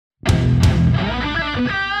All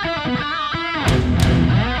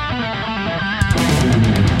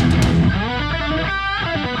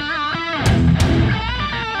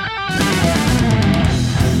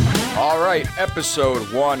right,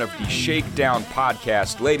 episode 1 of the Shakedown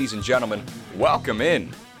podcast. Ladies and gentlemen, welcome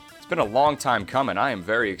in. It's been a long time coming. I am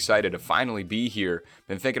very excited to finally be here.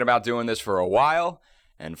 Been thinking about doing this for a while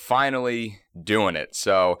and finally doing it.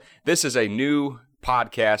 So this is a new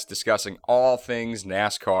podcast discussing all things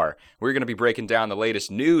NASCAR. We're going to be breaking down the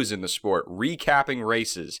latest news in the sport, recapping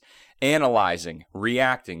races, analyzing,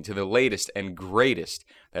 reacting to the latest and greatest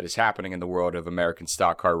that is happening in the world of American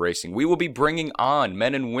stock car racing. We will be bringing on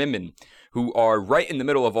men and women who are right in the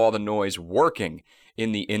middle of all the noise working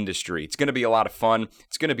in the industry. It's going to be a lot of fun.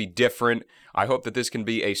 It's going to be different. I hope that this can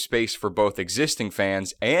be a space for both existing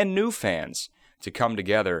fans and new fans to come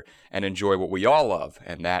together and enjoy what we all love,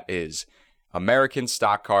 and that is American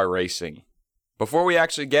stock car racing. Before we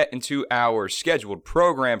actually get into our scheduled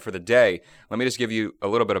program for the day, let me just give you a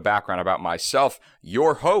little bit of background about myself,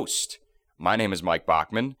 your host. My name is Mike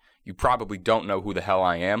Bachmann. You probably don't know who the hell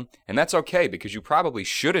I am, and that's okay because you probably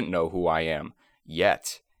shouldn't know who I am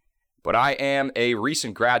yet. But I am a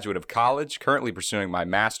recent graduate of college, currently pursuing my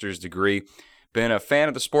master's degree. Been a fan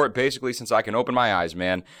of the sport basically since I can open my eyes,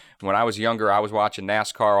 man. When I was younger, I was watching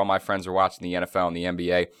NASCAR. All my friends were watching the NFL and the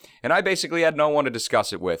NBA. And I basically had no one to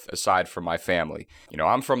discuss it with aside from my family. You know,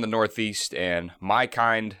 I'm from the Northeast, and my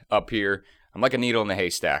kind up here, I'm like a needle in the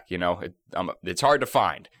haystack, you know. It's hard to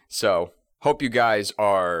find. So, hope you guys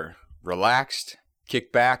are relaxed,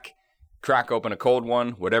 kick back, crack open a cold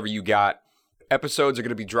one, whatever you got. Episodes are going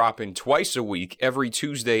to be dropping twice a week, every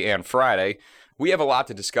Tuesday and Friday. We have a lot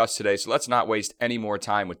to discuss today, so let's not waste any more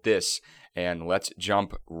time with this, and let's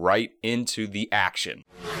jump right into the action.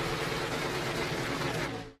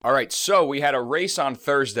 All right, so we had a race on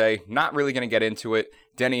Thursday. Not really going to get into it.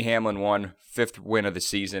 Denny Hamlin won, 5th win of the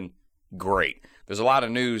season. Great. There's a lot of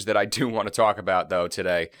news that I do want to talk about, though,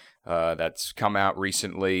 today that's come out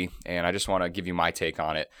recently, and I just want to give you my take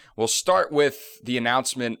on it. We'll start with the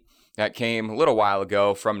announcement that came a little while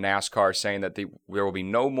ago from NASCAR saying that there will be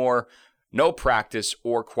no practice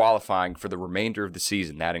or qualifying for the remainder of the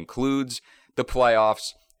season. That includes the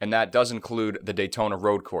playoffs, and that does include the Daytona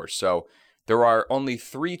road course. So there are only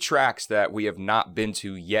 3 tracks that we have not been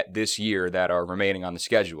to yet this year that are remaining on the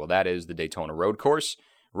schedule. That is the Daytona road course,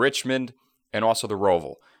 Richmond, and also the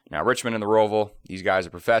Roval. Now, Richmond and the Roval, these guys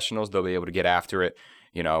are professionals. They'll be able to get after it.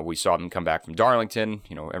 You know, we saw them come back from Darlington.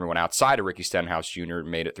 You know, everyone outside of Ricky Stenhouse Jr.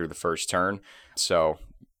 made it through the first turn. So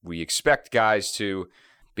we expect guys to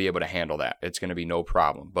be able to handle that. It's going to be no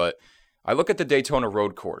problem. But I look at the Daytona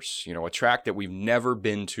road course, you know, a track that we've never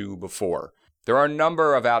been to before. There are a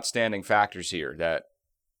number of outstanding factors here that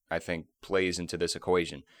I think plays into this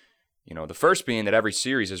equation. You know, the first being that every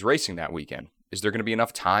series is racing that weekend. Is there going to be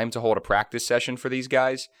enough time to hold a practice session for these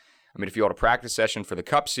guys? I mean, if you hold a practice session for the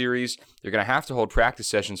Cup Series, you're going to have to hold practice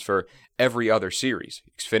sessions for every other series.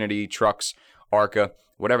 Xfinity, Trucks, ARCA,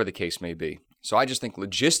 whatever the case may be. So I just think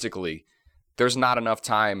logistically, there's not enough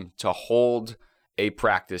time to hold a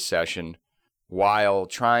practice session while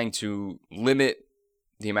trying to limit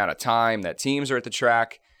the amount of time that teams are at the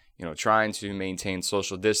track, you know, trying to maintain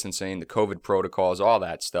social distancing, the COVID protocols, all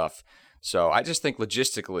that stuff. So I just think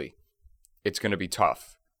logistically, it's going to be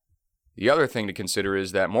tough. The other thing to consider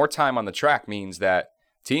is that more time on the track means that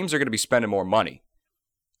teams are going to be spending more money.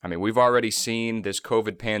 I mean, we've already seen this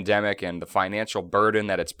COVID pandemic and the financial burden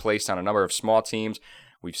that it's placed on a number of small teams.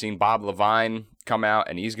 We've seen Bob Levine come out,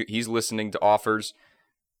 and he's listening to offers,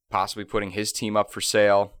 possibly putting his team up for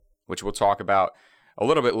sale, which we'll talk about a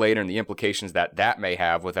little bit later and the implications that may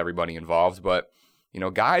have with everybody involved. But, you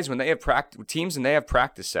know, guys, when they have teams and they have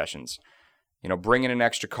practice sessions, you know, bringing an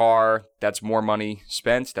extra car, that's more money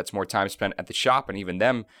spent. That's more time spent at the shop, and even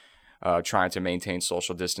them trying to maintain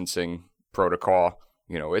social distancing protocol.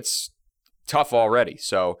 You know, it's tough already.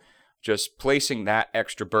 So just placing that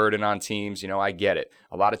extra burden on teams, you know, I get it.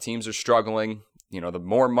 A lot of teams are struggling. You know, the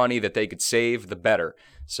more money that they could save, the better.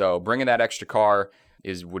 So bringing that extra car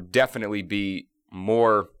would definitely be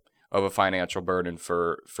more of a financial burden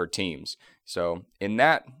for teams. So in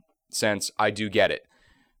that sense, I do get it.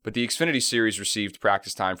 But the Xfinity Series received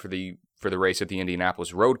practice time for the race at the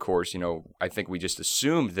Indianapolis road course. You know, I think we just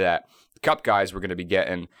assumed that the Cup guys were going to be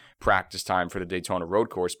getting practice time for the Daytona road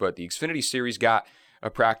course, but the Xfinity Series got a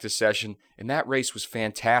practice session, and that race was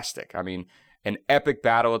fantastic. I mean, an epic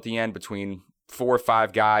battle at the end between 4 or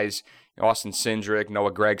 5 guys, Austin Cindric,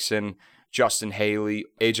 Noah Gragson, Justin Haley,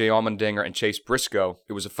 AJ Allmendinger, and Chase Briscoe.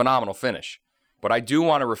 It was a phenomenal finish. But I do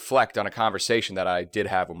want to reflect on a conversation that I did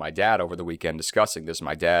have with my dad over the weekend discussing this.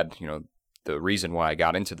 My dad, you know, the reason why I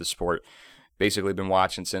got into the sport basically been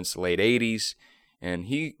watching since the late 80s, and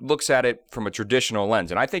he looks at it from a traditional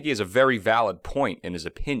lens. And I think he has a very valid point in his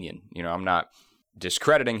opinion. I'm not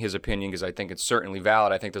discrediting his opinion because I think it's certainly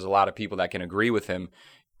valid. I think there's a lot of people that can agree with him.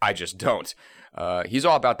 I just don't. He's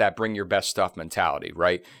all about that bring your best stuff mentality,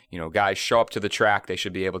 right? Guys show up to the track. They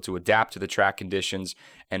should be able to adapt to the track conditions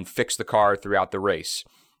and fix the car throughout the race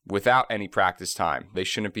without any practice time. They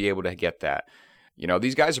shouldn't be able to get that.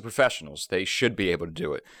 These guys are professionals. They should be able to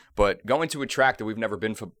do it. But going to a track that we've never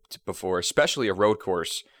been before, especially a road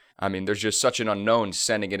course, there's just such an unknown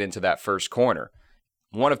sending it into that first corner.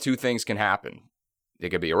 One of two things can happen. It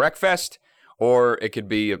could be a wreck fest, or it could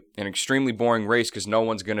be an extremely boring race because no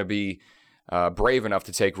one's going to be brave enough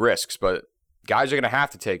to take risks. But guys are going to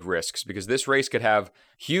have to take risks because this race could have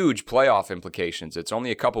huge playoff implications. It's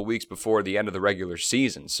only a couple weeks before the end of the regular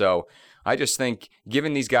season. So I just think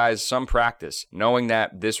giving these guys some practice, knowing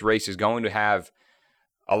that this race is going to have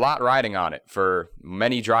a lot riding on it for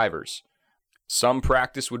many drivers, some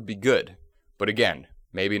practice would be good. But again,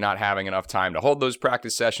 maybe not having enough time to hold those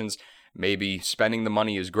practice sessions, maybe spending the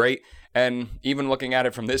money is great. And even looking at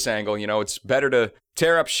it from this angle, it's better to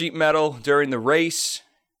tear up sheet metal during the race,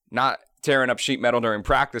 not tearing up sheet metal during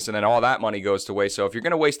practice, and then all that money goes to waste. So if you're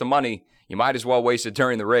going to waste the money, you might as well waste it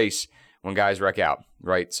during the race when guys wreck out,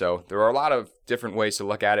 right? So there are a lot of different ways to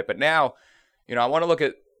look at it. But now, I want to look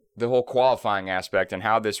at the whole qualifying aspect and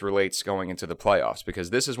how this relates going into the playoffs,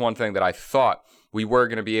 because this is one thing that I thought we were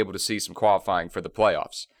going to be able to see some qualifying for the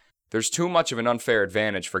playoffs. There's too much of an unfair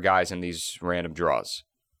advantage for guys in these random draws.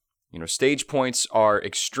 Stage points are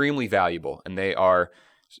extremely valuable, and they are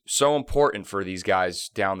so important for these guys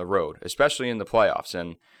down the road, especially in the playoffs.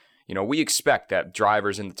 And, we expect that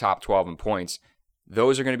drivers in the top 12 in points,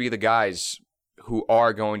 those are going to be the guys who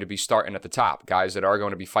are going to be starting at the top, guys that are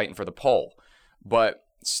going to be fighting for the pole. But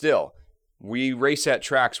still, we race at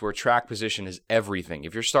tracks where track position is everything.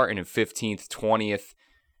 If you're starting in 15th, 20th, if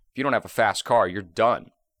you don't have a fast car, you're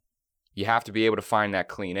done. You have to be able to find that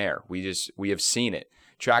clean air. We have seen it.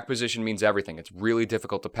 Track position means everything. It's really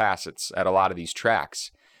difficult to pass at a lot of these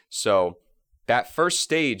tracks. So that first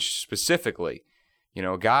stage specifically,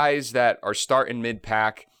 guys that are starting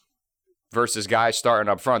mid-pack versus guys starting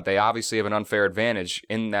up front, they obviously have an unfair advantage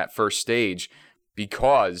in that first stage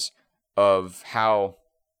because of how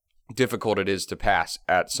difficult it is to pass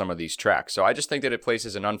at some of these tracks. So I just think that it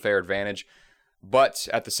places an unfair advantage. But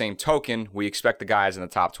at the same token, we expect the guys in the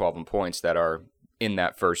top 12 in points that are in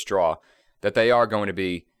that first draw, that they are going to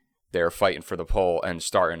be there fighting for the pole and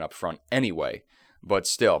starting up front anyway. But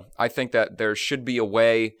still, I think that there should be a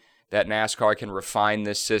way that NASCAR can refine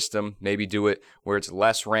this system, maybe do it where it's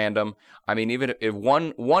less random. Even if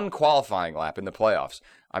one qualifying lap in the playoffs,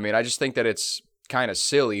 I just think that it's kind of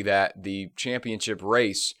silly that the championship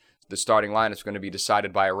race, the starting line is going to be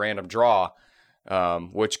decided by a random draw,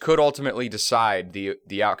 which could ultimately decide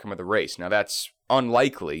the outcome of the race. Now, that's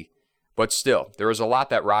unlikely, but still, there is a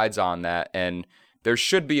lot that rides on that, and there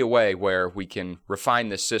should be a way where we can refine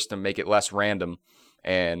this system, make it less random,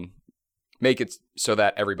 and make it so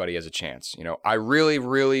that everybody has a chance. I really,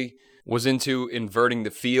 really was into inverting the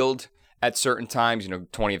field at certain times.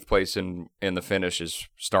 20th place in the finish is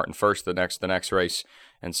starting first the next race,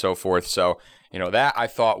 and so forth. So, that I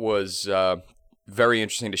thought was very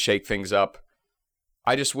interesting to shake things up.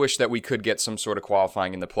 I just wish that we could get some sort of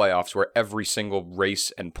qualifying in the playoffs where every single race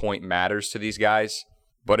and point matters to these guys.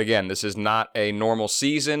 But again, this is not a normal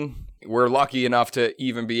season. We're lucky enough to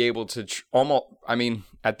even be able to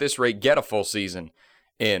at this rate, get a full season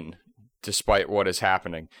in despite what is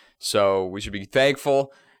happening. So we should be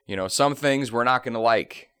thankful. Some things we're not going to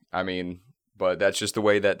like. But that's just the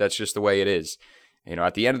way it is.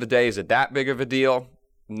 At the end of the day, is it that big of a deal?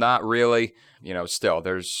 Not really. Still,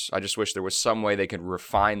 I just wish there was some way they could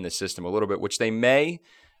refine the system a little bit, which they may,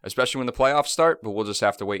 especially when the playoffs start, but we'll just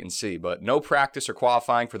have to wait and see. But no practice or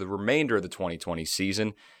qualifying for the remainder of the 2020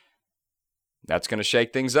 season. That's going to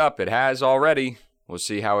shake things up. It has already. We'll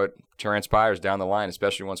see how it transpires down the line,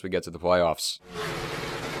 especially once we get to the playoffs.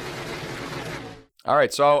 All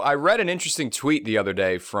right, so I read an interesting tweet the other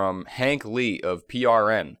day from Hank Lee of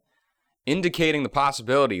PRN, indicating the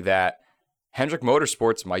possibility that Hendrick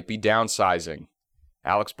Motorsports might be downsizing.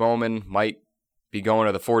 Alex Bowman might be going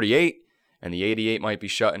to the 48, and the 88 might be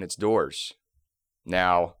shutting its doors.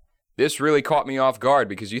 Now, this really caught me off guard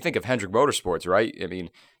because you think of Hendrick Motorsports, right?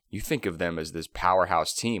 You think of them as this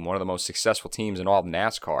powerhouse team, one of the most successful teams in all of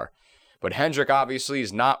NASCAR. But Hendrick obviously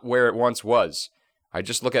is not where it once was. I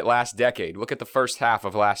just look at last decade. Look at the first half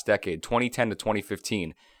of last decade, 2010 to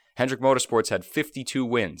 2015. Hendrick Motorsports had 52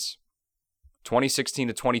 wins. 2016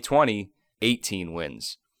 to 2020, 18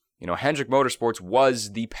 wins. Hendrick Motorsports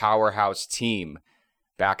was the powerhouse team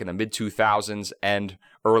back in the mid-2000s and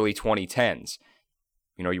early 2010s.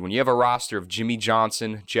 When you have a roster of Jimmy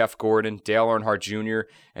Johnson, Jeff Gordon, Dale Earnhardt Jr.,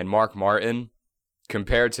 and Mark Martin,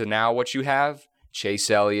 compared to now what you have, Chase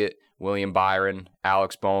Elliott, William Byron,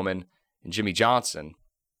 Alex Bowman, and Jimmy Johnson,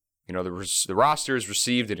 the roster has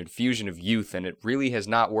received an infusion of youth, and it really has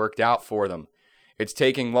not worked out for them. It's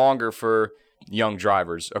taking longer for young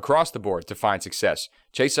drivers across the board to find success.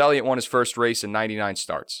 Chase Elliott won his first race in 99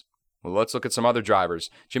 starts. Well, let's look at some other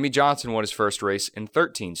drivers. Jimmy Johnson won his first race in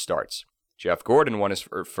 13 starts. Jeff Gordon won his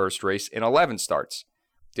first race in 11 starts.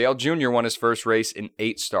 Dale Jr. won his first race in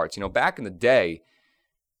 8 starts. Back in the day,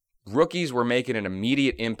 rookies were making an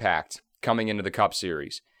immediate impact coming into the Cup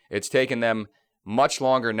Series. It's taken them much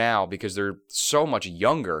longer now because they're so much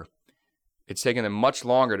younger. It's taken them much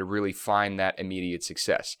longer to really find that immediate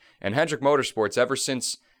success. And Hendrick Motorsports, ever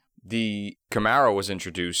since the Camaro was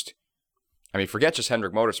introduced, forget just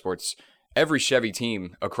Hendrick Motorsports, every Chevy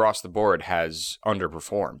team across the board has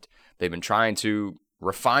underperformed. They've been trying to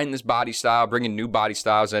refine this body style, bring in new body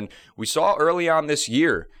styles, and we saw early on this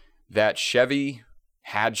year that Chevy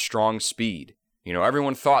had strong speed.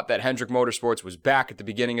 Everyone thought that Hendrick Motorsports was back at the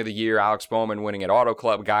beginning of the year, Alex Bowman winning at Auto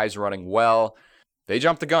Club, guys running well. They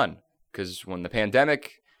jumped the gun because when the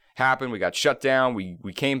pandemic happened, we got shut down, we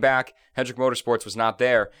came back, Hendrick Motorsports was not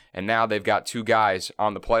there, and now they've got 2 guys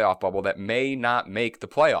on the playoff bubble that may not make the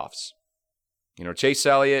playoffs. Chase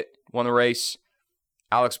Elliott won the race,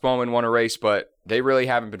 Alex Bowman won a race, but they really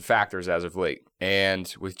haven't been factors as of late.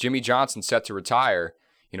 And with Jimmy Johnson set to retire,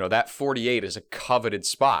 that 48 is a coveted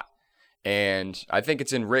spot. And I think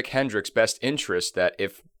it's in Rick Hendrick's best interest that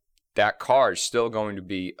if that car is still going to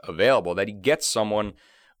be available, that he gets someone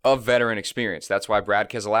of veteran experience. That's why Brad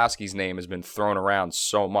Keselowski's name has been thrown around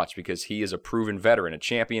so much, because he is a proven veteran, a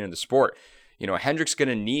champion in the sport. Hendrick's going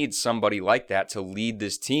to need somebody like that to lead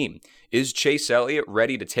this team. Is Chase Elliott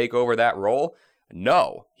ready to take over that role?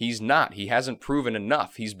 No, he's not. He hasn't proven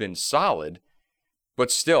enough. He's been solid,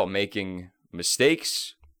 but still making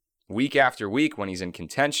mistakes week after week when he's in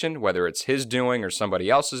contention, whether it's his doing or somebody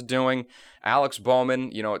else's doing. Alex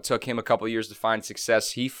Bowman, it took him a couple years to find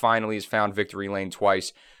success. He finally has found victory lane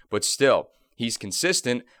twice, but still, he's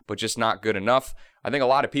consistent, but just not good enough. I think a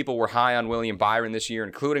lot of people were high on William Byron this year,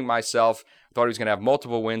 including myself. Thought he was going to have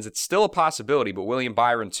multiple wins. It's still a possibility, but William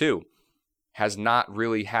Byron, too, has not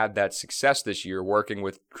really had that success this year working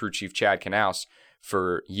with crew chief Chad Knaus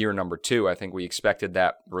for year number 2. I think we expected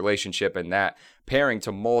that relationship and that pairing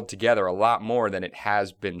to mold together a lot more than it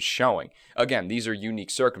has been showing. Again, these are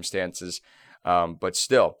unique circumstances, but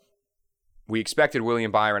still, we expected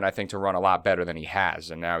William Byron, I think, to run a lot better than he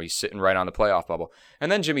has, and now he's sitting right on the playoff bubble.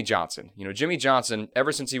 And then Jimmy Johnson. Jimmy Johnson,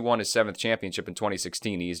 ever since he won his 7th championship in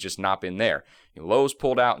 2016, he's just not been there. Lowe's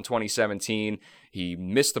pulled out in 2017. He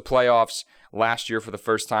missed the playoffs last year for the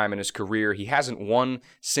first time in his career. He hasn't won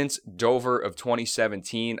since Dover of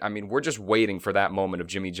 2017. We're just waiting for that moment of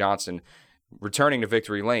Jimmy Johnson returning to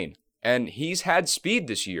victory lane. And he's had speed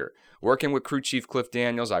this year, working with crew chief Cliff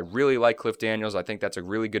Daniels. I really like Cliff Daniels. I think that's a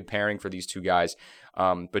really good pairing for these 2 guys.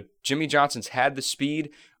 But Jimmy Johnson's had the speed,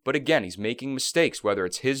 but again, he's making mistakes, whether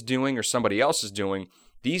it's his doing or somebody else's doing.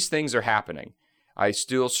 These things are happening. I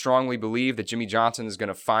still strongly believe that Jimmy Johnson is going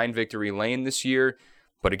to find victory lane this year,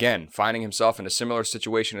 but again, finding himself in a similar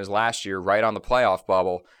situation as last year, right on the playoff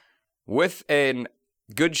bubble, with a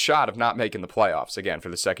good shot of not making the playoffs, again, for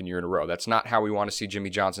the 2nd year in a row. That's not how we want to see Jimmy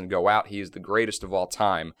Johnson go out. He is the greatest of all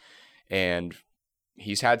time, and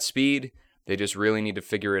he's had speed. They just really need to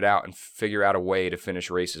figure it out and figure out a way to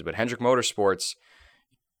finish races. But Hendrick Motorsports,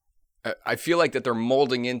 I feel like that they're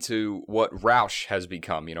molding into what Roush has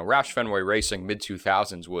become. Roush Fenway Racing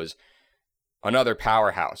mid-2000s was another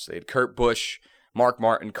powerhouse. They had Kurt Busch, Mark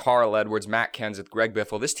Martin, Carl Edwards, Matt Kenseth, Greg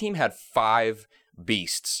Biffle. This team had 5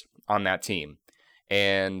 beasts on that team.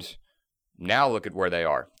 And now look at where they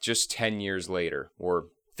are, just 10 years later, or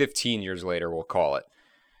 15 years later, we'll call it.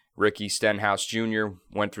 Ricky Stenhouse Jr.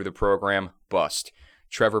 went through the program, bust.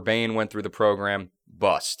 Trevor Bayne went through the program,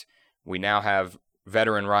 bust. We now have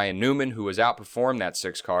veteran Ryan Newman, who has outperformed that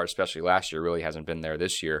 6 car, especially last year, really hasn't been there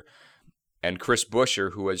this year. And Chris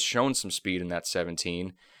Buescher, who has shown some speed in that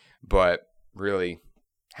 17, but really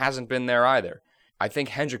hasn't been there either. I think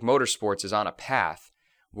Hendrick Motorsports is on a path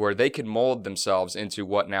where they could mold themselves into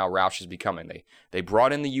what now Roush is becoming. They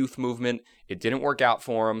brought in the youth movement. It didn't work out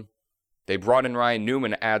for them. They brought in Ryan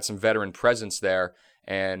Newman to add some veteran presence there,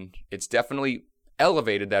 and it's definitely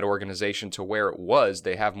elevated that organization to where it was.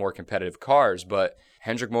 They have more competitive cars, but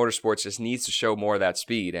Hendrick Motorsports just needs to show more of that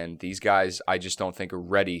speed, and these guys I just don't think are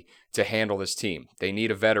ready to handle this team. They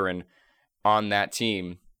need a veteran on that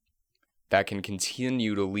team that can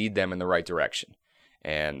continue to lead them in the right direction.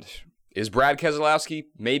 And is Brad Keselowski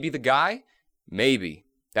maybe the guy? Maybe.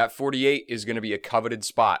 That 48 is going to be a coveted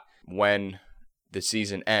spot when the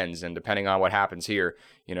season ends. And depending on what happens here,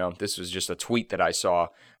 this was just a tweet that I saw,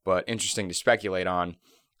 but interesting to speculate on.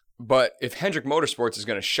 But if Hendrick Motorsports is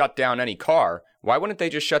going to shut down any car, why wouldn't they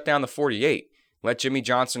just shut down the 48? Let Jimmy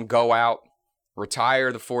Johnson go out,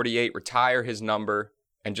 retire the 48, retire his number,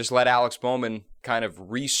 and just let Alex Bowman kind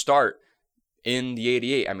of restart in the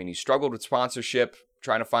 88. I mean, he struggled with sponsorship,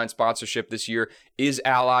 trying to find sponsorship this year. Is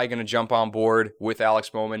Ally going to jump on board with Alex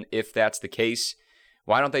Bowman if that's the case?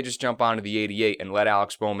 Why don't they just jump onto the 88 and let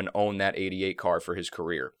Alex Bowman own that 88 car for his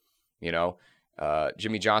career?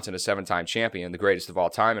 Jimmy Johnson, a 7-time champion, the greatest of all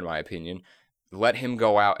time, in my opinion. Let him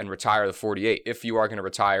go out and retire the 48 if you are going to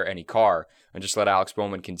retire any car, and just let Alex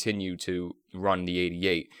Bowman continue to run the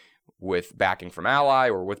 88 with backing from Ally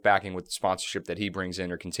or with backing with the sponsorship that he brings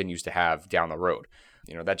in or continues to have down the road.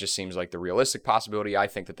 That just seems like the realistic possibility. I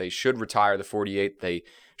think that they should retire the 48. They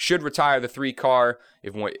should retire the 3 car.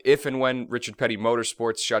 If and when Richard Petty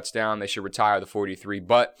Motorsports shuts down, they should retire the 43.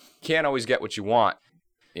 But can't always get what you want.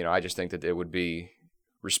 I just think that it would be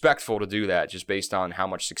respectful to do that just based on how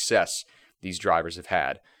much success these drivers have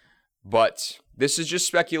had. But this is just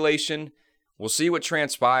speculation. We'll see what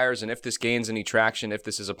transpires and if this gains any traction, if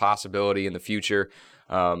this is a possibility in the future.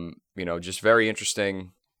 Just very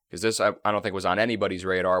interesting because this I don't think was on anybody's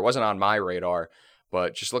radar. It wasn't on my radar,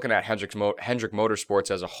 but just looking at Hendrick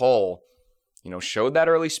Motorsports as a whole, showed that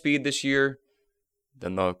early speed this year.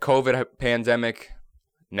 Then the COVID pandemic,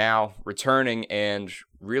 now returning and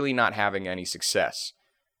really not having any success.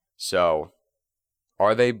 So,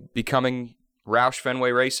 are they becoming Roush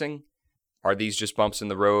Fenway Racing? Are these just bumps in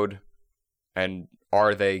the road? And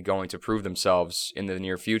are they going to prove themselves in the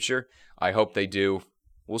near future? I hope they do.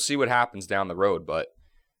 We'll see what happens down the road, but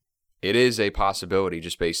it is a possibility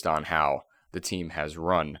just based on how the team has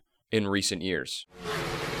run in recent years.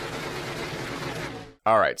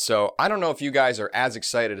 All right, so I don't know if you guys are as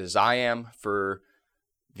excited as I am for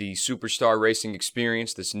the Superstar Racing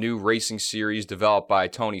Experience, this new racing series developed by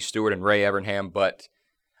Tony Stewart and Ray Evernham, but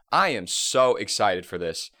I am so excited for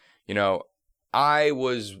this. I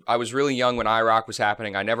was really young when IROC was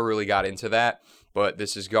happening. I never really got into that, but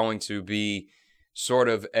this is going to be sort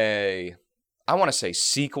of I want to say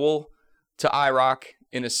sequel to IROC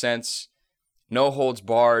in a sense. No holds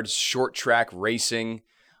barred, short track racing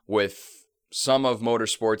with some of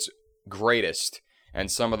motorsport's greatest and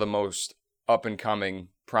some of the most up and coming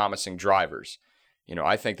promising drivers.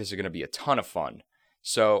 I think this is going to be a ton of fun.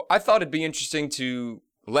 So I thought it'd be interesting to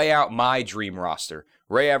lay out my dream roster.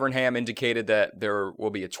 Ray Evernham indicated that there will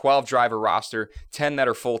be a 12-driver roster, 10 that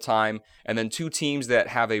are full-time, and then 2 teams that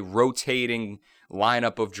have a rotating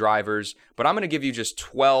lineup of drivers. But I'm going to give you just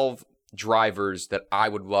 12 drivers that I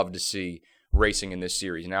would love to see racing in this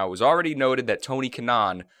series. Now, it was already noted that Tony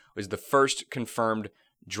Kanaan was the first confirmed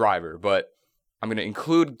driver, but I'm going to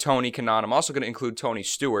include Tony Kanaan. I'm also going to include Tony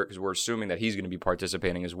Stewart because we're assuming that he's going to be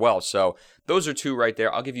participating as well. So those are 2 right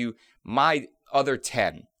there. I'll give you my other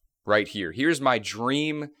 10 right here. Here's my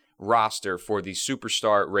dream roster for the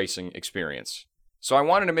Superstar Racing Experience. So I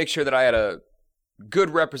wanted to make sure that I had a good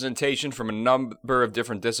representation from a number of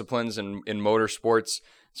different disciplines in motorsports.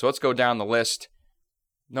 So let's go down the list.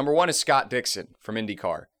 Number 1 is Scott Dixon from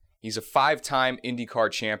IndyCar. He's a 5-time IndyCar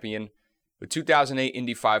champion, a 2008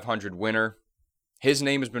 Indy 500 winner. His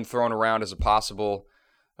name has been thrown around as a possible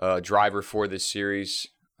driver for this series.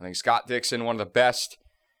 I think Scott Dixon, one of the best.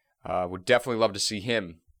 Would definitely love to see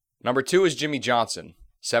him. Number 2 is Jimmy Johnson,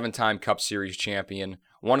 7-time Cup Series champion,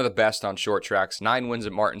 one of the best on short tracks, 9 wins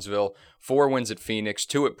at Martinsville, 4 wins at Phoenix,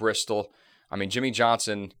 2 at Bristol. I mean, Jimmy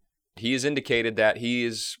Johnson, he has indicated that he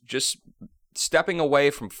is just stepping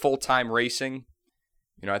away from full-time racing.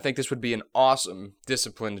 I think this would be an awesome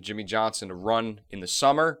discipline to Jimmy Johnson to run in the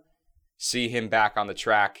summer, see him back on the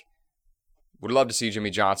track. Would love to see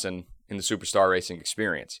Jimmy Johnson in the Superstar Racing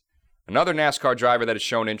Experience. Another NASCAR driver that has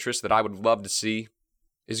shown interest that I would love to see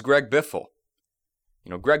is Greg Biffle.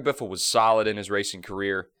 Greg Biffle was solid in his racing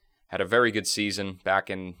career, had a very good season back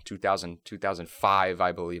in 2005,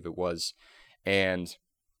 I believe it was. And,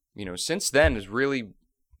 since then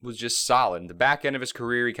was just solid. In the back end of his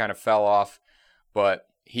career, he kind of fell off, but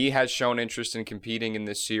he has shown interest in competing in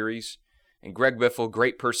this series. And Greg Biffle,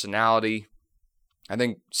 great personality. I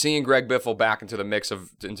think seeing Greg Biffle back into the mix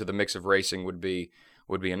of racing would be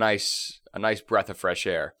a nice breath of fresh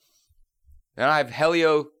air. Then I have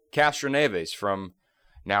Helio Castroneves from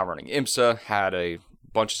now running IMSA, had a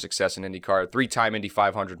bunch of success in IndyCar, 3-time Indy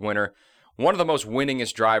 500 winner, one of the most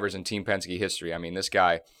winningest drivers in Team Penske history. I mean, this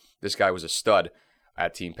guy was a stud.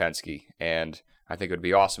 at Team Penske. And I think it would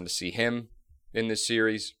be awesome to see him in this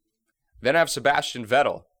series. Then I have Sebastian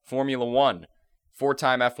Vettel, Formula One,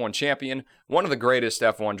 4-time F1 champion, one of the greatest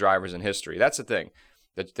F1 drivers in history. That's the thing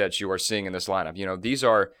that you are seeing in this lineup. These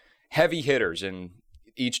are heavy hitters in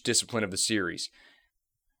each discipline of the series.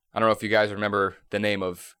 I don't know if you guys remember the name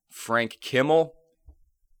of Frank Kimmel,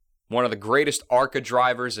 one of the greatest ARCA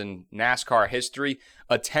drivers in NASCAR history,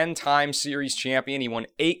 a 10-time series champion. He won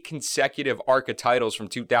 8 consecutive ARCA titles from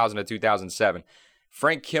 2000 to 2007.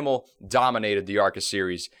 Frank Kimmel dominated the ARCA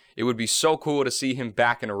series. It would be so cool to see him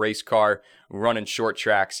back in a race car running short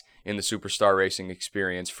tracks in the Superstar Racing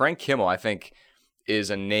experience. Frank Kimmel, I think, is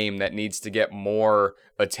a name that needs to get more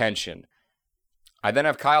attention. I then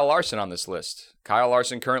have Kyle Larson on this list. Kyle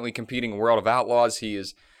Larson currently competing in World of Outlaws. He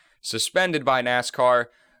is suspended by NASCAR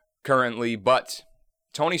currently, but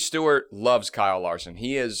Tony Stewart loves Kyle Larson.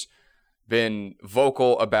 He has been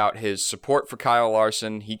vocal about his support for Kyle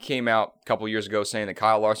Larson. He came out a couple years ago saying that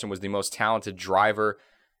Kyle Larson was the most talented driver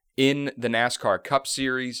in the NASCAR Cup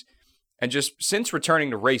Series. And just since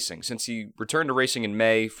returning to racing, since he returned to racing in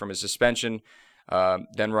May from his suspension,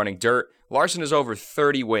 then running dirt, Larson has over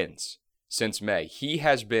 30 wins since May. He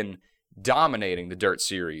has been dominating the dirt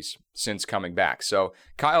series since coming back. So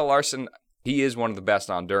Kyle Larson, he is one of the best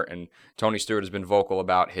on dirt, and Tony Stewart has been vocal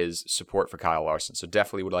about his support for Kyle Larson, so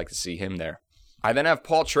definitely would like to see him there. I then have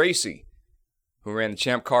Paul Tracy, who ran the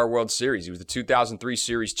Champ Car World Series. He was the 2003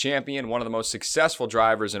 Series champion, one of the most successful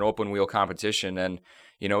drivers in open-wheel competition, and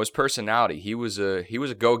his personality, he was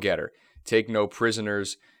a go-getter, take no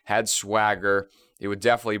prisoners, had swagger. It would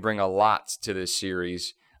definitely bring a lot to this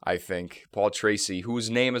series, I think. Paul Tracy, whose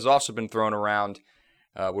name has also been thrown around,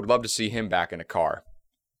 would love to see him back in a car.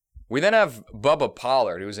 We then have Bubba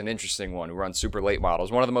Pollard, who's an interesting one, who runs super late models,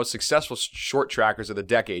 one of the most successful short trackers of the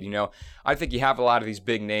decade. I think you have a lot of these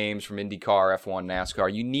big names from IndyCar, F1,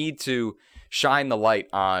 NASCAR. You need to shine the light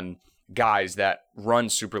on guys that run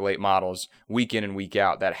super late models week in and week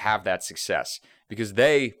out that have that success, because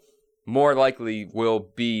they more likely will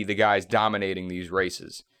be the guys dominating these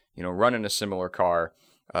races, running a similar car,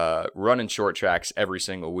 running short tracks every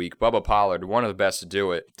single week. Bubba Pollard, one of the best to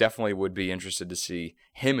do it. Definitely would be interested to see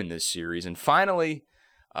him in this series. And finally,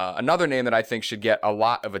 another name that I think should get a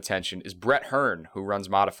lot of attention is Brett Hearn, who runs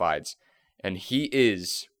Modifieds. And he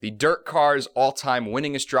is the dirt car's all-time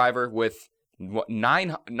winningest driver with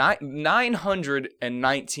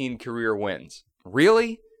 919 career wins.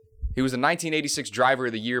 Really? He was the 1986 Driver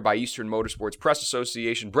of the Year by Eastern Motorsports Press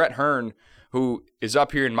Association. Brett Hearn, who is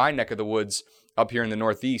up here in my neck of the woods, up here in the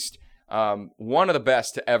Northeast, one of the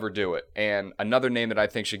best to ever do it, and another name that I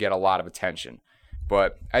think should get a lot of attention.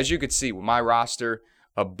 But as you could see with my roster,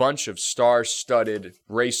 a bunch of star-studded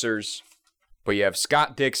racers, but you have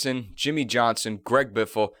Scott Dixon, Jimmy Johnson, Greg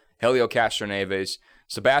Biffle, Helio Castroneves,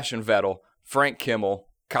 Sebastian Vettel, Frank Kimmel,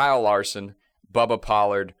 Kyle Larson, Bubba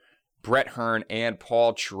Pollard, Brett Hearn, and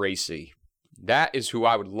Paul Tracy. That is who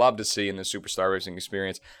I would love to see in the Superstar Racing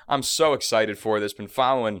experience. I'm so excited for this. Been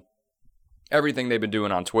following everything they've been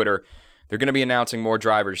doing on Twitter. They're going to be announcing more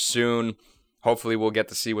drivers soon. Hopefully we'll get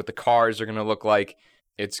to see what the cars are going to look like.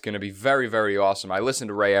 It's going to be very, very awesome. I listened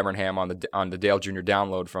to Ray Evernham on the Dale Jr.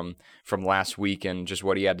 download from last week and just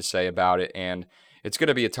what he had to say about it. And it's going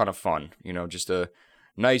to be a ton of fun. Just a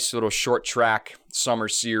nice little short track summer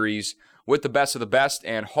series with the best of the best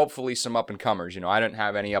and hopefully some up-and-comers. I didn't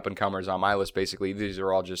have any up-and-comers on my list, basically. These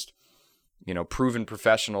are all just, proven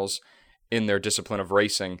professionals in their discipline of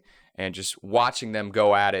racing. And just watching them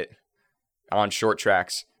go at it on short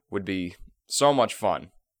tracks would be so much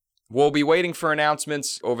fun. We'll be waiting for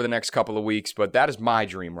announcements over the next couple of weeks, but that is my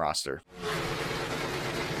dream roster.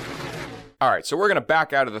 All right, so we're going to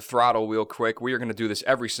back out of the throttle real quick. We are going to do this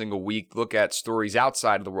every single week, look at stories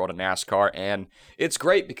outside of the world of NASCAR, and it's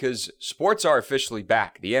great because sports are officially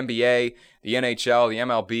back. The NBA, the NHL, the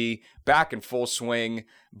MLB, back in full swing,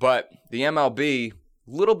 but the MLB,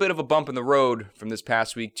 little bit of a bump in the road from this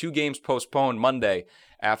past week. 2 games postponed Monday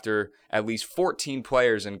after at least 14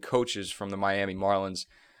 players and coaches from the Miami Marlins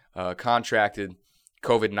contracted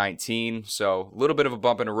COVID-19. So a little bit of a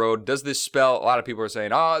bump in the road. Does this spell, a lot of people are saying,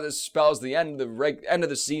 this spells the end of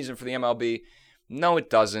the season for the MLB. No, it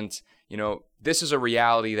doesn't. This is a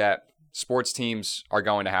reality that sports teams are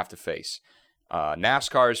going to have to face.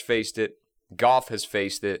 NASCAR has faced it. Golf has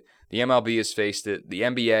faced it. The MLB has faced it. The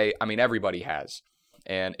NBA, everybody has.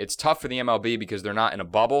 And it's tough for the MLB because they're not in a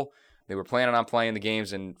bubble. They were planning on playing the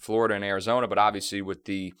games in Florida and Arizona, but obviously with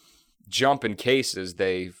the jump in cases,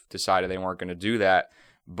 they've decided they weren't going to do that.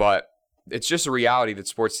 But it's just a reality that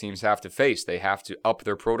sports teams have to face. They have to up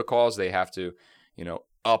their protocols. They have to,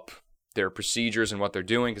 up their procedures and what they're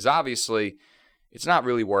doing. Because obviously, It's not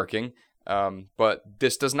really working. But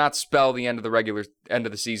this does not spell the end of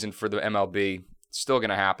the season for the MLB. It's still going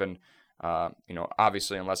to happen.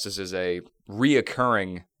 Obviously, unless this is a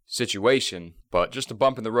reoccurring situation, but just a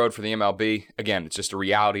bump in the road for the MLB. Again, it's just a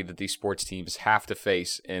reality that these sports teams have to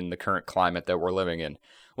face in the current climate that we're living in.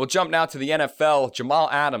 We'll jump now to the NFL. Jamal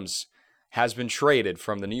Adams has been traded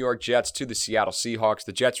from the New York Jets to the Seattle Seahawks.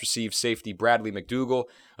 The Jets received safety Bradley McDougall,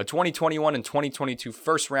 a 2021 and 2022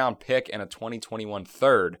 first-round pick, and a 2021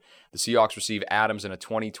 third. The Seahawks receive Adams and a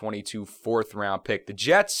 2022 fourth-round pick. The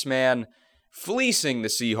Jets, man, fleecing the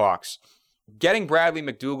Seahawks. Getting Bradley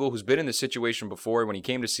McDougall, who's been in this situation before when he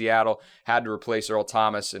came to Seattle, had to replace Earl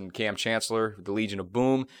Thomas and Cam Chancellor, the Legion of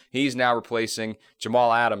Boom. He's now replacing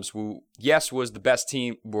Jamal Adams, who, yes, was the best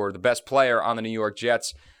team or the best player on the New York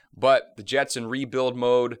Jets, but the Jets in rebuild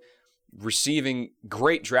mode, receiving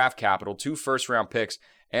great draft capital, 2 first-round picks,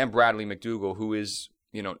 and Bradley McDougall, who is,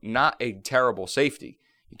 not a terrible safety.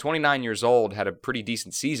 He's 29 years old, had a pretty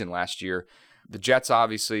decent season last year. The Jets,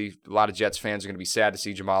 obviously, a lot of Jets fans are going to be sad to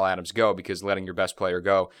see Jamal Adams go because letting your best player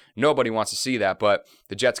go, nobody wants to see that, but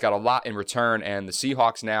the Jets got a lot in return, and the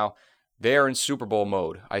Seahawks now, they're in Super Bowl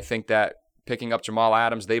mode. I think that picking up Jamal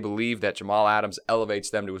Adams, they believe that Jamal Adams elevates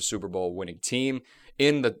them to a Super Bowl winning team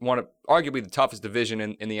in arguably the toughest division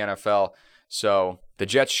in the NFL. So the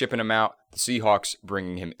Jets shipping him out, the Seahawks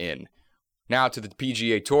bringing him in. Now to the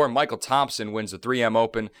PGA Tour, Michael Thompson wins the 3M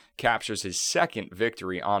Open, captures his second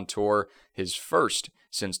victory on tour, his first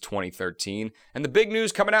since 2013. And the big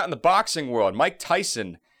news coming out in the boxing world, Mike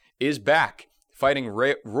Tyson is back, fighting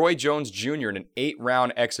Roy Jones Jr. in an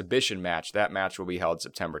 8-round exhibition match. That match will be held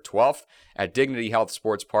September 12th at Dignity Health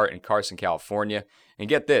Sports Park in Carson, California. And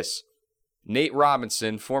get this, Nate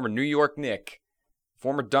Robinson, former New York Knick,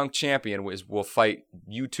 former dunk champion, will fight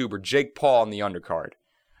YouTuber Jake Paul in the undercard.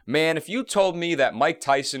 Man, if you told me that Mike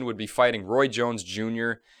Tyson would be fighting Roy Jones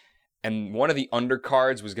Jr. and one of the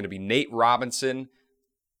undercards was going to be Nate Robinson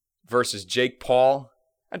versus Jake Paul,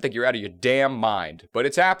 I'd think you're out of your damn mind. But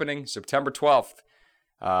it's happening, September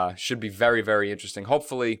 12th. Should be very, very interesting.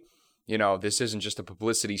 Hopefully, this isn't just a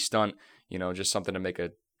publicity stunt, just something to make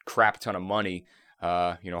a crap ton of money.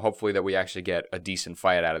 Hopefully that we actually get a decent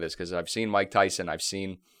fight out of this, because I've seen Mike Tyson, I've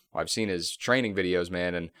seen his training videos,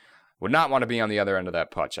 man, and would not want to be on the other end of that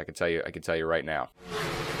punch. I can tell you right now.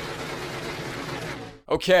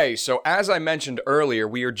 Okay, so as I mentioned earlier,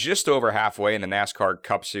 we are just over halfway in the NASCAR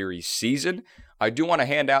Cup Series season. I do want to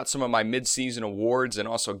hand out some of my mid-season awards and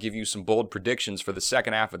also give you some bold predictions for the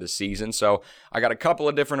second half of the season. So I got a couple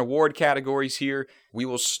of different award categories here. We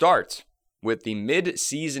will start with the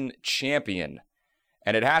mid-season champion,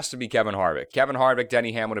 and it has to be Kevin Harvick. Kevin Harvick,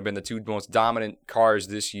 Denny Hamlin have been the 2 most dominant cars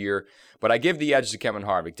this year, but I give the edge to Kevin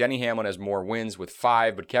Harvick. Denny Hamlin has more wins with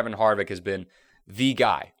 5, but Kevin Harvick has been the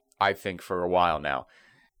guy, I think, for a while now.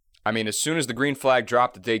 I mean, as soon as the green flag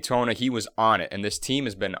dropped at Daytona, he was on it, and this team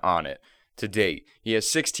has been on it to date. He has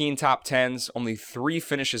 16 top 10s, only 3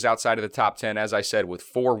 finishes outside of the top 10, as I said, with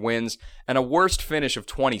 4 wins, and a worst finish of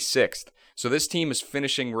 26th. So this team is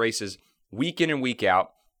finishing races week in and week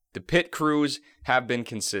out. The pit crews have been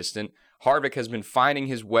consistent. Harvick has been finding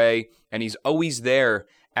his way, and he's always there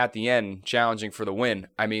at the end, challenging for the win.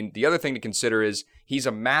 I mean, the other thing to consider is he's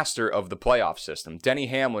a master of the playoff system. Denny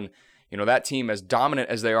Hamlin, that team, as dominant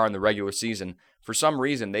as they are in the regular season, for some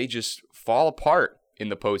reason, they just fall apart in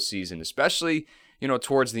the postseason, especially,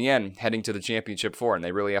 towards the end, heading to the championship 4, and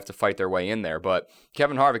they really have to fight their way in there. But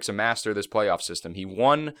Kevin Harvick's a master of this playoff system. He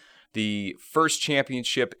won the first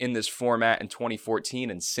championship in this format in 2014,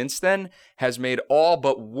 and since then has made all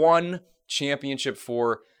but 1 championship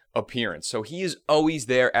 4 appearance. So he is always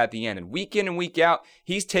there at the end, and week in and week out,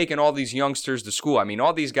 he's taken all these youngsters to school. I mean,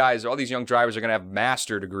 all these young drivers are going to have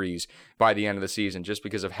master degrees by the end of the season just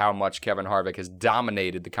because of how much Kevin Harvick has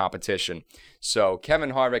dominated the competition. So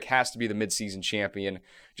Kevin Harvick has to be the midseason champion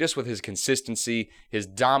just with his consistency, his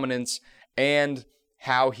dominance, and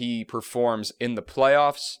how he performs in the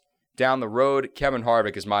playoffs. Down the road, Kevin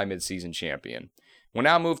Harvick is my midseason champion. We'll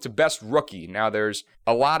now move to best rookie. Now, there's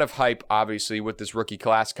a lot of hype, obviously, with this rookie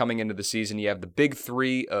class coming into the season. You have the big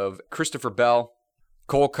 3 of Christopher Bell,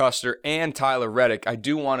 Cole Custer, and Tyler Reddick. I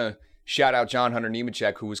do want to shout out John Hunter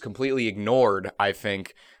Nemechek, who was completely ignored, I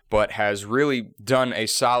think, but has really done a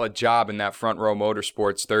solid job in that Front Row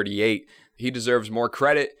Motorsports 38. He deserves more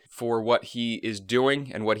credit for what he is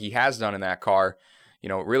doing and what he has done in that car.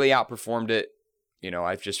 Really outperformed it.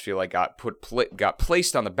 I just feel like got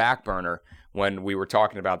placed on the back burner when we were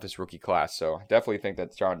talking about this rookie class. So I definitely think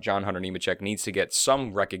that John Hunter Nemechek needs to get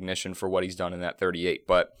some recognition for what he's done in that 38.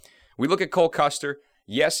 But we look at Cole Custer.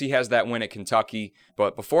 Yes, he has that win at Kentucky,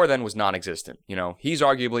 but before then was non-existent. He's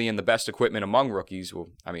arguably in the best equipment among rookies. Well,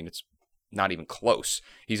 I mean, it's not even close.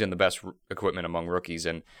 He's in the best equipment among rookies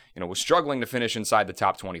and, was struggling to finish inside the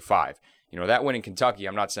top 25. That win in Kentucky,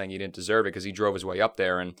 I'm not saying he didn't deserve it because he drove his way up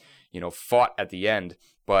there and, fought at the end.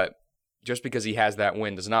 But just because he has that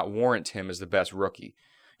win does not warrant him as the best rookie.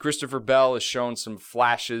 Christopher Bell has shown some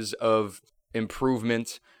flashes of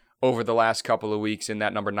improvement over the last couple of weeks in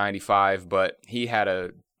that number 95, but he had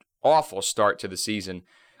an awful start to the season.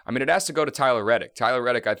 I mean, it has to go to Tyler Reddick. Tyler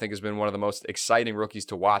Reddick, I think, has been one of the most exciting rookies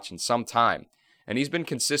to watch in some time. And he's been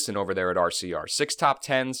consistent over there at RCR. 6 top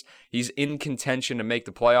 10s. He's in contention to make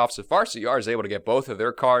the playoffs. If RCR is able to get both of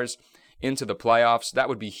their cars into the playoffs, that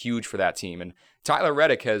would be huge for that team. And Tyler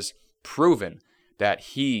Reddick has proven that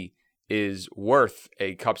he is worth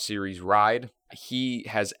a Cup Series ride. He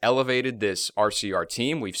has elevated this RCR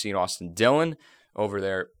team. We've seen Austin Dillon over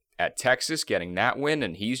there at Texas getting that win,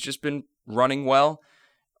 and he's just been running well.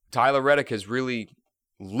 Tyler Reddick has really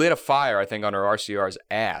lit a fire, I think, under RCR's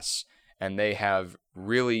ass, and they have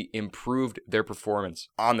really improved their performance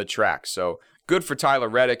on the track. So good for Tyler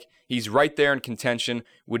Reddick. He's right there in contention.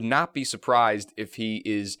 Would not be surprised if he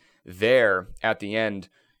is there at the end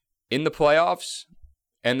in the playoffs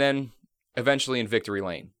and then eventually in victory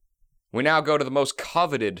lane. We now go to the most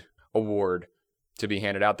coveted award to be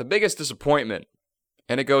handed out, the biggest disappointment,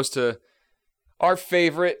 and it goes to our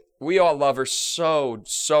favorite. We all love her so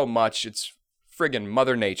much. It's friggin'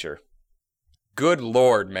 Mother Nature. Good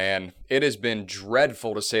Lord, man. It has been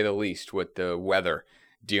dreadful to say the least with the weather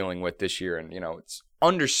dealing with this year. And, it's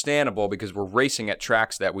understandable because we're racing at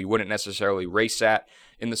tracks that we wouldn't necessarily race at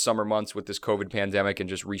in the summer months with this COVID pandemic and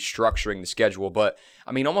just restructuring the schedule. But,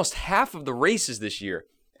 I mean, almost half of the races this year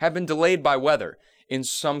have been delayed by weather in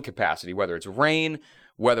some capacity, whether it's rain,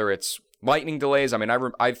 whether it's lightning delays. I mean,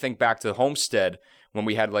 I think back to Homestead when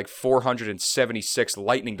we had like 476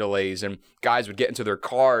 lightning delays and guys would get into their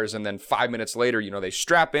cars and then 5 minutes later, they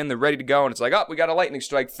strap in, they're ready to go. And it's like, oh, we got a lightning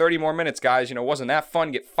strike, 30 more minutes, guys. Wasn't that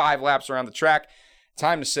fun? Get 5 laps around the track.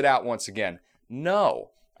 Time to sit out once again.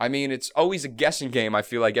 No. I mean, it's always a guessing game, I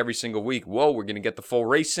feel like, every single week. Whoa, we're going to get the full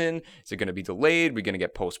race in. Is it going to be delayed? We're going to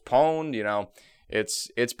get postponed?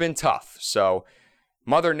 It's been tough. So,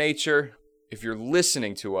 Mother Nature, if you're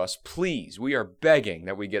listening to us, please, we are begging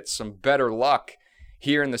that we get some better luck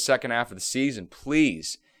here in the second half of the season,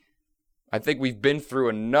 please. I think we've been through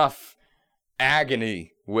enough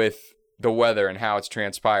agony with the weather and how it's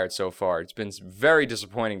transpired so far. It's been very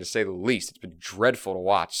disappointing to say the least. It's been dreadful to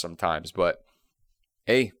watch sometimes, but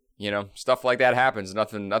hey, stuff like that happens.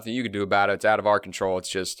 Nothing you can do about it. It's out of our control. It's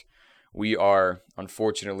just we are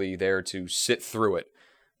unfortunately there to sit through it.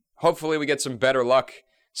 Hopefully we get some better luck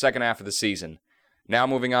second half of the season. Now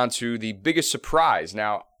moving on to the biggest surprise.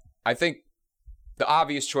 Now, I think the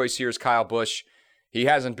obvious choice here is Kyle Busch. He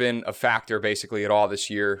hasn't been a factor basically at all this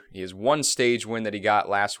year. He has one stage win that he got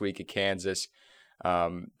last week at Kansas,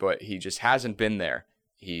 but he just hasn't been there.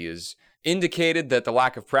 He has indicated that the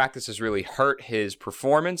lack of practice has really hurt his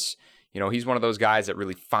performance. He's one of those guys that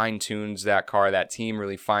really fine-tunes that car. That team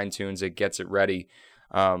really fine-tunes it, gets it ready.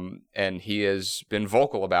 And he has been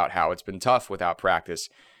vocal about how it's been tough without practice.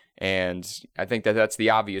 And I think that that's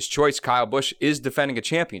the obvious choice. Kyle Busch is defending a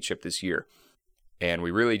championship this year. And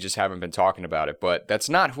we really just haven't been talking about it. But that's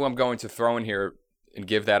not who I'm going to throw in here and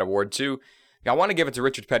give that award to. I want to give it to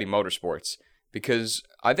Richard Petty Motorsports because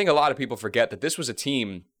I think a lot of people forget that this was a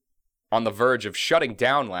team on the verge of shutting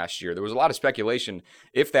down last year. There was a lot of speculation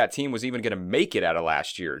if that team was even going to make it out of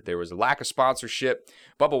last year. There was a lack of sponsorship.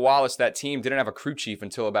 Bubba Wallace, that team, didn't have a crew chief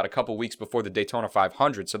until about a couple weeks before the Daytona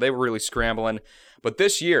 500, so they were really scrambling. But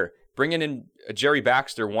this year, bringing in Jerry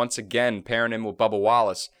Baxter once again, pairing him with Bubba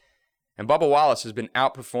Wallace, and Bubba Wallace has been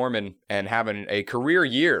outperforming and having a career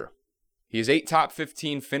year. He has 8 top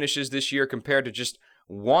 15 finishes this year compared to just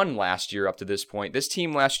 1 last year up to this point. This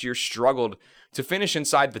team last year struggled to finish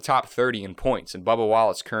inside the top 30 in points, and Bubba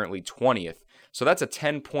Wallace currently 20th. So that's a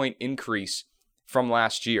 10-point increase from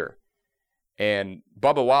last year. And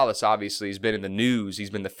Bubba Wallace obviously has been in the news. He's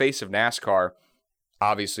been the face of NASCAR,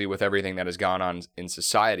 obviously with everything that has gone on in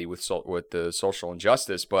society with the social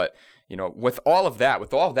injustice. But, with all of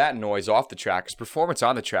that noise off the track, his performance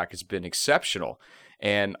on the track has been exceptional.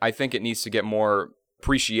 And I think it needs to get more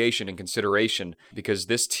appreciation and consideration because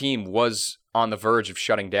this team was on the verge of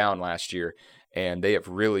shutting down last year, and they have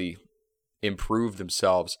really improved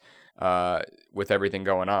themselves with everything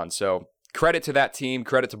going on. So credit to that team,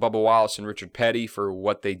 credit to Bubba Wallace and Richard Petty for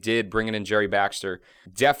what they did. Bringing in Jerry Baxter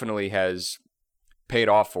definitely has paid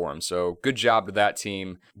off for him. So good job to that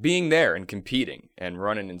team being there and competing and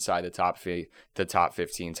running inside the top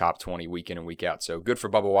 15, top 20 week in and week out. So good for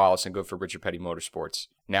Bubba Wallace and good for Richard Petty Motorsports.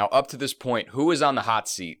 Now, up to this point, who is on the hot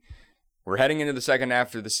seat? We're heading into the second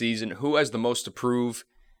half of the season. Who has the most to prove?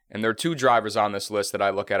 And there are two drivers on this list that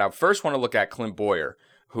I look at. I first want to look at Clint Bowyer,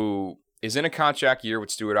 who is in a contract year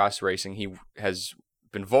with Stewart-Haas Racing. He has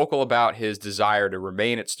been vocal about his desire to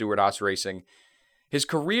remain at Stewart-Haas Racing. His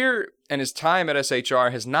career and his time at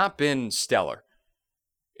SHR has not been stellar.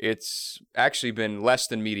 It's actually been less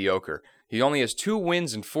than mediocre. He only has 2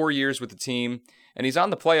 wins in 4 years with the team, and he's on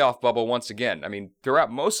the playoff bubble once again. I mean, throughout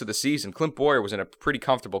most of the season, Clint Bowyer was in a pretty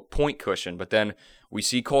comfortable point cushion, but then we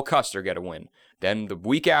see Cole Custer get a win. Then the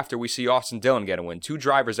week after, we see Austin Dillon get a win. 2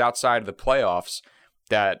 drivers outside of the playoffs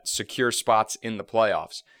that secure spots in the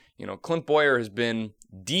playoffs. You know, Clint Bowyer has been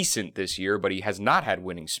decent this year, but he has not had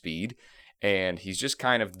winning speed. And he's just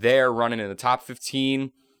kind of there running in the top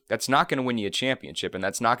 15. That's not going to win you a championship, and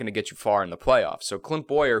that's not going to get you far in the playoffs. So Clint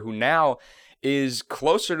Bowyer, who now is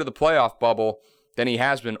closer to the playoff bubble than he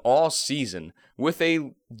has been all season, with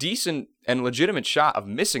a decent and legitimate shot of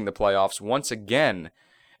missing the playoffs once again.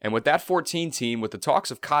 And with that 14 team, with the talks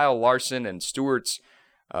of Kyle Larson and Stewart's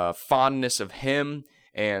fondness of him,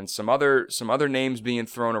 and some other names being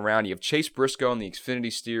thrown around. You have Chase Briscoe in the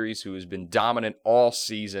Xfinity Series, who has been dominant all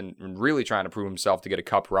season and really trying to prove himself to get a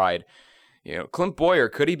cup ride. You know, Clint Bowyer,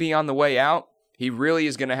 could he be on the way out? He really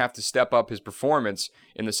is going to have to step up his performance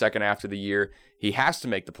in the second half of the year. He has to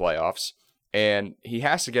make the playoffs, and he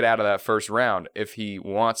has to get out of that first round if he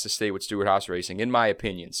wants to stay with Stewart-Haas Racing, in my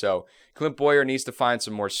opinion. So Clint Bowyer needs to find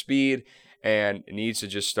some more speed and needs to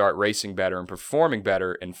just start racing better and performing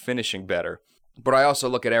better and finishing better. But I also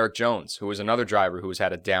look at Eric Jones, who is another driver who has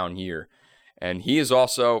had a down year. And he is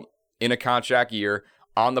also in a contract year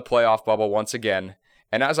on the playoff bubble once again.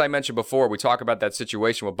 And as I mentioned before, we talk about that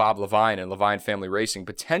situation with Bob Levine and Levine Family Racing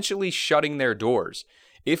potentially shutting their doors.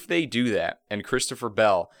 If they do that and Christopher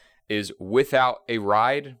Bell is without a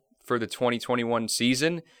ride for the 2021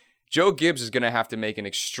 season, Joe Gibbs is going to have to make an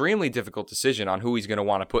extremely difficult decision on who he's going to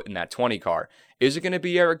want to put in that 20 car. Is it going to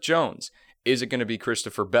be Eric Jones? Is it going to be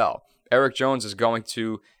Christopher Bell? Eric Jones is going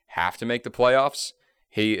to have to make the playoffs.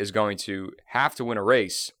 He is going to have to win a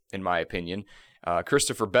race, in my opinion.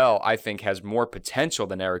 Christopher Bell, I think, has more potential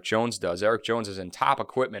than Eric Jones does. Eric Jones is in top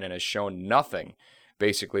equipment and has shown nothing,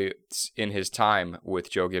 basically, in his time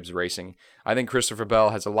with Joe Gibbs Racing. I think Christopher Bell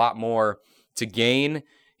has a lot more to gain.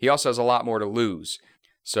 He also has a lot more to lose.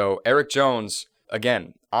 So Eric Jones,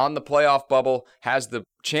 again, on the playoff bubble, has the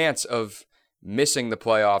chance of missing the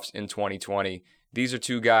playoffs in 2020. These are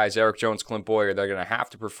 2 guys, Eric Jones, Clint Bowyer, they're going to have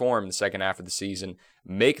to perform in the second half of the season,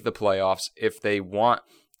 make the playoffs if they want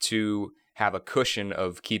to have a cushion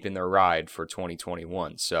of keeping their ride for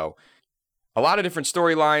 2021. So a lot of different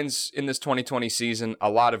storylines in this 2020 season, a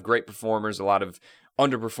lot of great performers, a lot of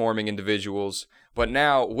underperforming individuals. But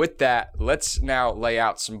now with that, let's now lay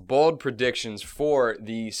out some bold predictions for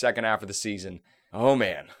the second half of the season. Oh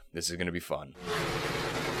man, this is going to be fun.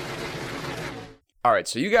 All right,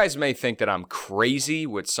 so you guys may think that I'm crazy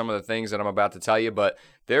with some of the things that I'm about to tell you, but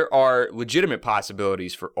there are legitimate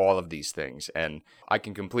possibilities for all of these things, and I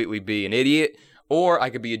can completely be an idiot, or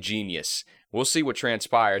I could be a genius. We'll see what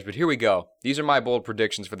transpires, but here we go. These are my bold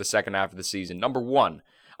predictions for the second half of the season. Number 1,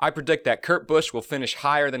 I predict that Kurt Busch will finish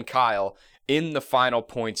higher than Kyle in the final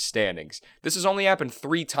points standings. This has only happened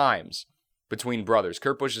 3 times between brothers.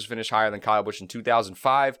 Kurt Busch has finished higher than Kyle Busch in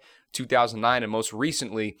 2005, 2009, and most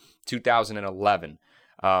recently, 2011.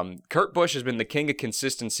 Kurt Busch has been the king of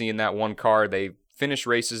consistency in that one car. They finish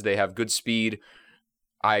races. They have good speed.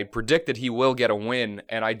 I predict that he will get a win,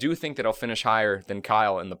 and I do think that he'll finish higher than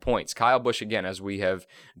Kyle in the points. Kyle Busch, again, as we have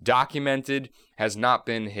documented, has not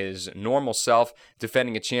been his normal self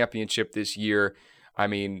defending a championship this year. I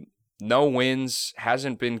mean, no wins,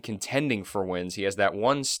 hasn't been contending for wins. He has that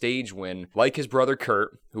one stage win, like his brother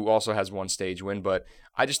Kurt, who also has one stage win. But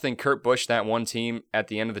I just think Kurt Busch, that one team, at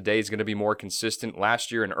the end of the day, is going to be more consistent.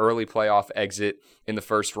 Last year, an early playoff exit in the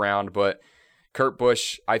first round. But Kurt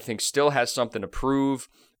Busch, I think, still has something to prove.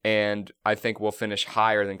 And I think will finish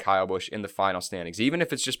higher than Kyle Busch in the final standings. Even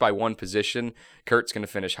if it's just by one position, Kurt's going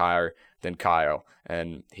to finish higher than Kyle.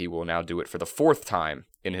 And he will now do it for the 4th time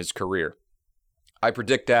in his career. I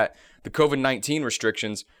predict that the COVID-19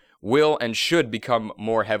 restrictions will and should become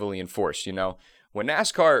more heavily enforced. You know, when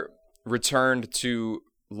NASCAR returned to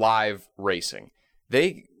live racing,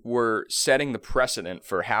 they were setting the precedent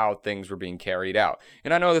for how things were being carried out.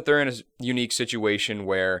 And I know that they're in a unique situation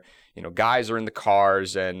where, you know, guys are in the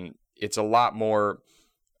cars and it's a lot more,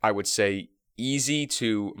 I would say, easy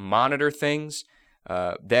to monitor things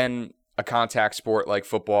than a contact sport like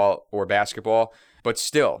football or basketball, but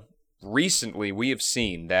still, recently we have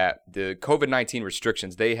seen that the COVID-19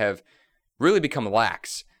 restrictions, they have really become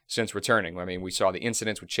lax since returning. I mean, we saw the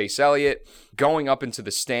incidents with Chase Elliott going up into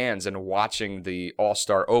the stands and watching the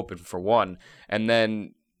All-Star Open for one, and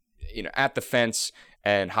then, at the fence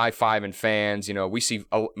and high-fiving fans. We see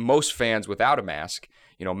most fans without a mask.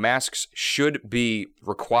 Masks should be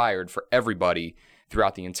required for everybody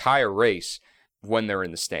throughout the entire race when they're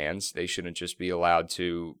in the stands. They shouldn't just be allowed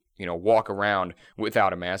to, walk around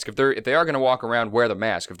without a mask. If they are going to walk around, wear the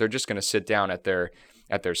mask. If they're just going to sit down at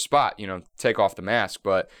their spot, take off the mask.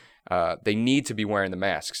 But they need to be wearing the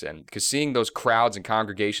masks. And because seeing those crowds and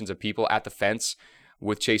congregations of people at the fence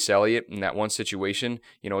with Chase Elliott in that one situation,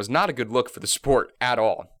 is not a good look for the sport at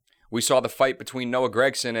all. We saw the fight between Noah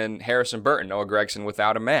Gragson and Harrison Burton. Noah Gragson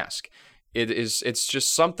without a mask. It's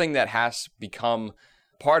just something that has become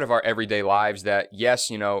part of our everyday lives that,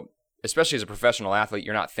 yes, especially as a professional athlete,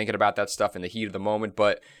 you're not thinking about that stuff in the heat of the moment.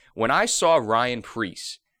 But when I saw Ryan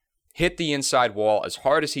Preece hit the inside wall as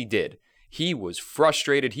hard as he did, he was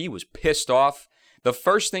frustrated. He was pissed off. The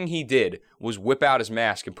first thing he did was whip out his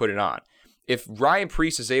mask and put it on. If Ryan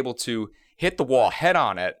Preece is able to hit the wall head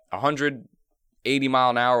on at 180 mile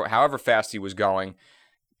an hour, however fast he was going,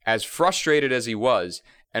 as frustrated as he was,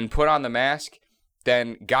 and put on the mask,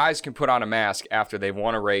 then guys can put on a mask after they've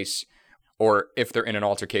won a race or if they're in an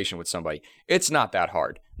altercation with somebody. It's not that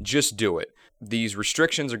hard. Just do it. These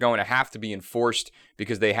restrictions are going to have to be enforced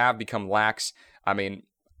because they have become lax. I mean,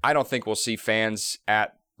 I don't think we'll see fans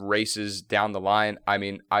at races down the line. I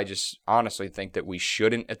mean, I just honestly think that we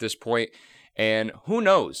shouldn't at this point. And who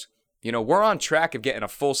knows? We're on track of getting a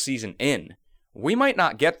full season in. We might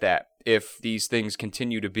not get that if these things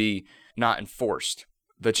continue to be not enforced.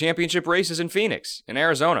 The championship race is in Phoenix, in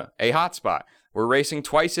Arizona, a hot spot. We're racing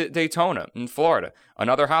twice at Daytona in Florida,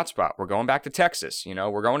 another hot spot. We're going back to Texas.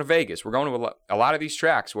 We're going to Vegas. We're going to a lot of these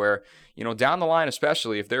tracks where, down the line,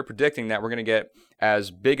 especially if they're predicting that we're going to get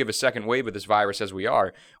as big of a second wave of this virus as we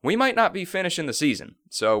are, we might not be finishing the season.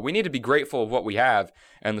 So we need to be grateful of what we have,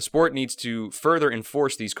 and the sport needs to further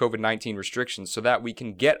enforce these COVID-19 restrictions so that we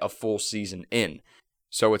can get a full season in.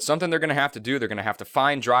 So it's something they're going to have to do. They're going to have to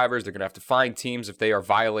find drivers. They're going to have to find teams if they are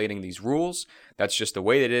violating these rules. That's just the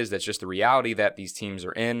way it is. That's just the reality that these teams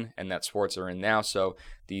are in and that sports are in now. So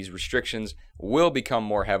these restrictions will become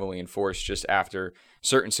more heavily enforced just after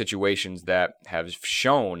certain situations that have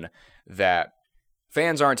shown that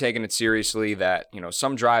fans aren't taking it seriously, that,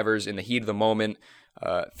 some drivers in the heat of the moment,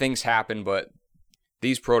 things happen, but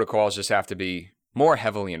these protocols just have to be more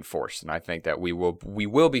heavily enforced. And I think that we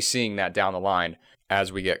will be seeing that down the line as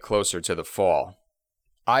we get closer to the fall.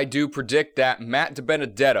 I do predict that Matt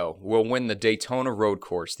DiBenedetto will win the Daytona Road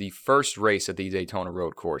Course, the first race at the Daytona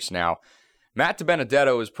Road Course. Now, Matt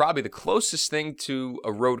DiBenedetto is probably the closest thing to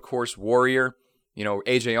a road course warrior. AJ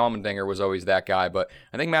Allmendinger was always that guy, but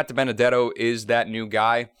I think Matt DiBenedetto is that new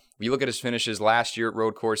guy. If you look at his finishes last year at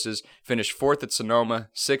road courses, finished 4th at Sonoma,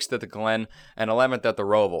 6th at the Glen, and 11th at the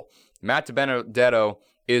Roval. Matt DiBenedetto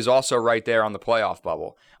is also right there on the playoff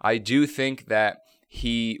bubble. I do think that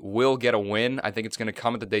he will get a win. I think it's going to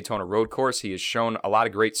come at the Daytona Road Course. He has shown a lot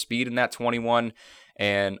of great speed in that 21,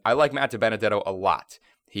 and I like Matt DiBenedetto a lot.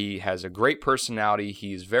 He has a great personality.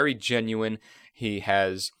 He's very genuine. He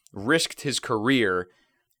has risked his career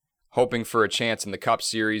hoping for a chance in the Cup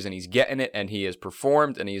Series, and he's getting it, and he has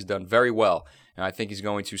performed, and he has done very well. And I think he's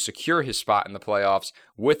going to secure his spot in the playoffs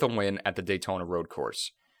with a win at the Daytona Road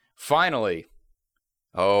Course. Finally,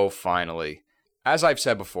 as I've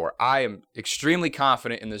said before, I am extremely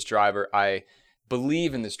confident in this driver. I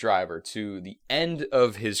believe in this driver to the end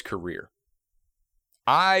of his career.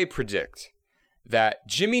 I predict that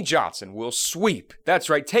Jimmie Johnson will sweep, that's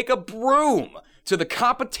right, take a broom to the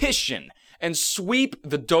competition and sweep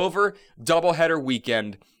the Dover doubleheader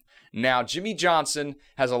weekend. Now, Jimmie Johnson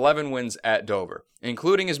has 11 wins at Dover,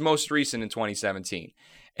 including his most recent in 2017.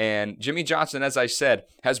 And Jimmie Johnson, as I said,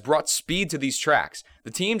 has brought speed to these tracks. The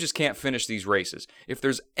team just can't finish these races. If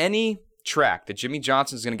there's any track that Jimmie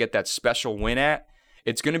Johnson is going to get that special win at,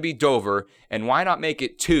 it's going to be Dover. And why not make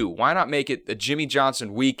it 2? Why not make it a Jimmie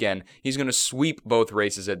Johnson weekend? He's going to sweep both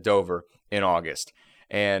races at Dover in August.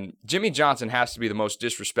 And Jimmie Johnson has to be the most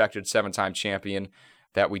disrespected 7-time champion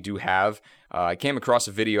that we do have. I came across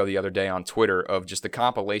a video the other day on Twitter of just the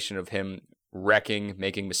compilation of him wrecking,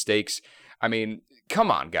 making mistakes. I mean,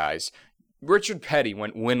 come on, guys. Richard Petty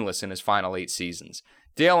went winless in his final 8 seasons.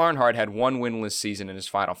 Dale Earnhardt had 1 winless season in his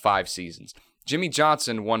final 5 seasons. Jimmie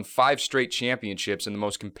Johnson won 5 straight championships in the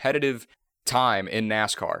most competitive time in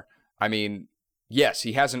NASCAR. I mean, Yes,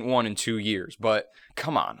 he hasn't won in 2 years, but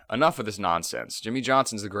come on, enough of this nonsense. Jimmie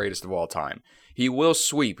Johnson's the greatest of all time. He will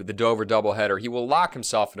sweep the Dover doubleheader. He will lock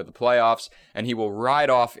himself into the playoffs, and he will ride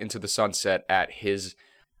off into the sunset at his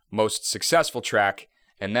most successful track,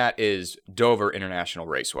 and that is Dover International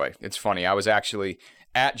Raceway. It's funny, I was actually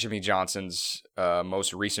at Jimmie Johnson's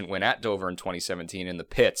most recent win at Dover in 2017 in the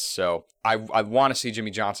pits, so I want to see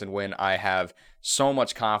Jimmie Johnson win. I have so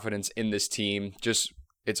much confidence in this team.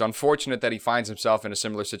 It's unfortunate that he finds himself in a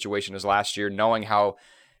similar situation as last year, knowing how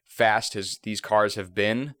fast these cars have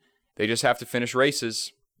been. They just have to finish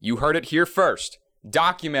races. You heard it here first.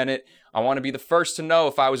 Document it. I want to be the first to know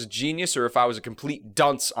if I was a genius or if I was a complete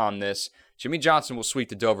dunce on this. Jimmie Johnson will sweep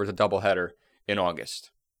the Dover doubleheader in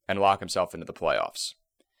August and lock himself into the playoffs.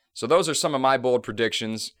 So those are some of my bold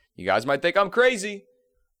predictions. You guys might think I'm crazy,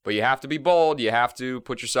 but you have to be bold. You have to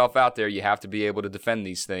put yourself out there. You have to be able to defend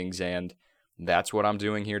these things, and that's what I'm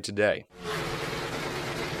doing here today.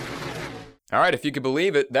 All right, if you can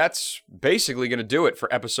believe it, that's basically going to do it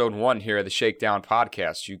for episode 1 here of the Shakedown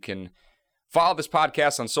podcast. You can follow this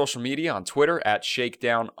podcast on social media, on Twitter at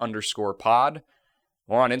Shakedown_pod,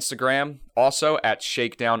 or on Instagram, also at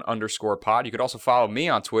Shakedown_pod. You could also follow me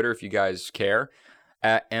on Twitter if you guys care,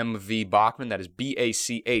 at MV Bachmann. That is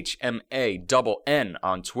BACHMANN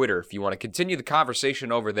on Twitter. If you want to continue the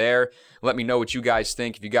conversation over there, let me know what you guys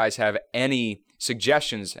think. If you guys have any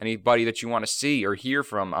suggestions, anybody that you want to see or hear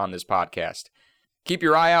from on this podcast, keep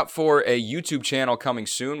your eye out for a YouTube channel coming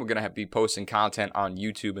soon. We're going to be posting content on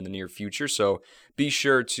YouTube in the near future, so be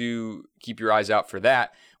sure to keep your eyes out for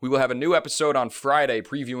that. We will have a new episode on Friday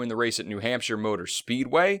previewing the race at New Hampshire Motor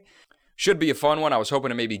Speedway. Should be a fun one. I was hoping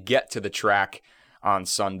to maybe get to the track on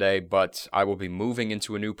Sunday, but I will be moving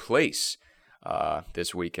into a new place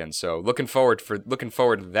this weekend, so looking forward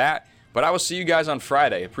to that. But I will see you guys on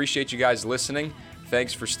Friday. Appreciate you guys listening.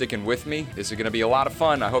 Thanks for sticking with me. This is going to be a lot of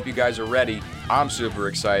fun. I hope you guys are ready. I'm super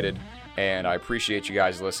excited, and I appreciate you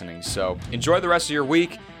guys listening. So enjoy the rest of your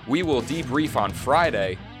week. We will debrief on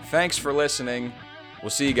Friday. Thanks for listening. We'll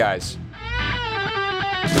see you guys.